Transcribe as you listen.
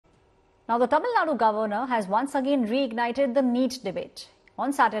Now, the Tamil Nadu governor has once again reignited the NEET debate.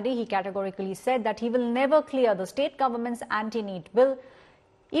 On Saturday, he categorically said that he will never clear the state government's anti-NEET bill,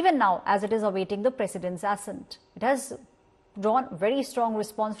 even now as it is awaiting the president's assent. It has drawn very strong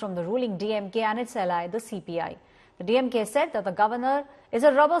response from the ruling DMK and its ally, the CPI. The DMK said that the governor is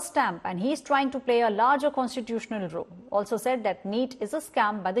a rubber stamp and he is trying to play a larger constitutional role. Also said that NEET is a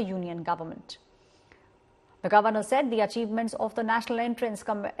scam by the union government. The governor said the achievements of the National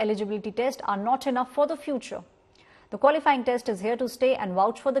Eligibility test are not enough for the future. The qualifying test is here to stay and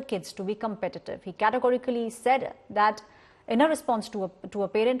vouch for the kids to be competitive. He categorically said that in a response to a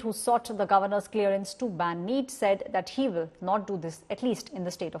parent who sought the governor's clearance to ban NEET, said that he will not do this, at least in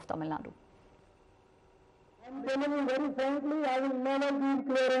the state of Tamil Nadu. I'm telling you very frankly, I will never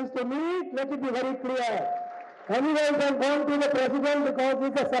give clearance to NEET. Let it be very clear. Anyone can go to the president because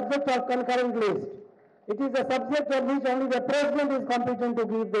it's a subject of concurrent list. It is a subject of which only the president is competent to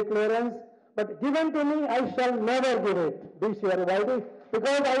give the clearance. But given to me, I shall never give it. Be sure about it.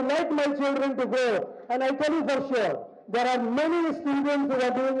 Because I like my children to go. And I tell you for sure, there are many students who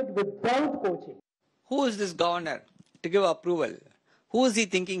are doing it without coaching. Who is this governor to give approval? Who is he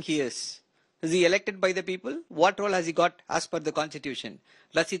thinking he is? Is he elected by the people? What role has he got as per the constitution?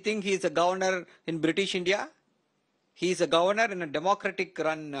 Does he think he is a governor in British India? He is a governor in a democratic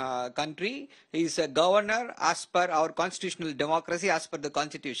run country. He is a governor as per our constitutional democracy, as per the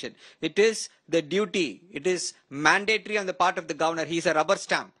constitution. It is the duty, it is mandatory on the part of the governor. He is a rubber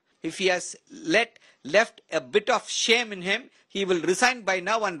stamp. If he has left a bit of shame in him, he will resign by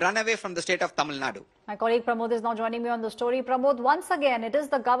now and run away from the state of Tamil Nadu. My colleague Pramod is now joining me on the story. Pramod, once again, it is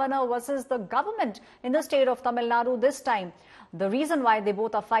the governor versus the government in the state of Tamil Nadu this time. The reason why they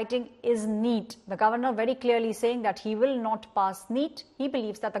both are fighting is NEET. The governor very clearly saying that he will not pass NEET. He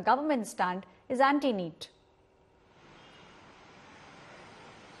believes that the government's stand is anti-NEET.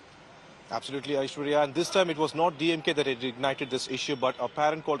 Absolutely, Aishwarya. And this time it was not DMK that had ignited this issue, but a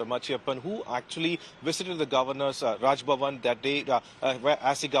parent called Amachiyappan who actually visited the governor's Raj Bhavan that day, where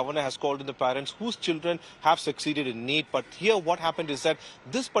as the governor has called in the parents whose children have succeeded in NEET. But here what happened is that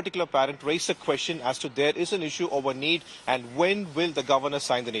this particular parent raised a question as to there is an issue over NEET and when will the governor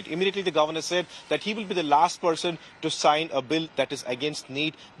sign the NEET. Immediately the governor said that he will be the last person to sign a bill that is against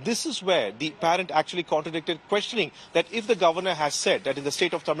NEET. This is where the parent actually contradicted, questioning that if the governor has said that in the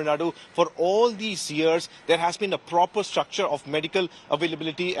state of Tamil Nadu, for all these years, there has been a proper structure of medical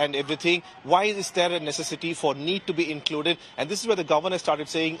availability and everything. Why is there a necessity for NEET to be included? And this is where the governor started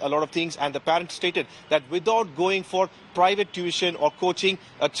saying a lot of things. And the parent stated that without going for private tuition or coaching,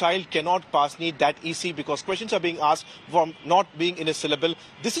 a child cannot pass NEET that easy because questions are being asked from not being in a syllable.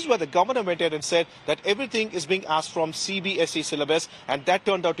 This is where the governor went ahead and said that everything is being asked from CBSE syllabus, and that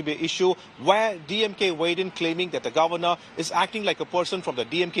turned out to be an issue where DMK weighed in, claiming that the governor is acting like a person from the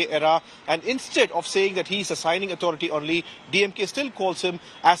DMK era, and instead of saying that he is a signing authority only, DMK still calls him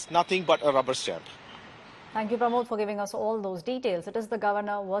as nothing but a rubber stamp. Thank you, Pramod, for giving us all those details. It is the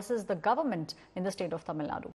governor versus the government in the state of Tamil Nadu.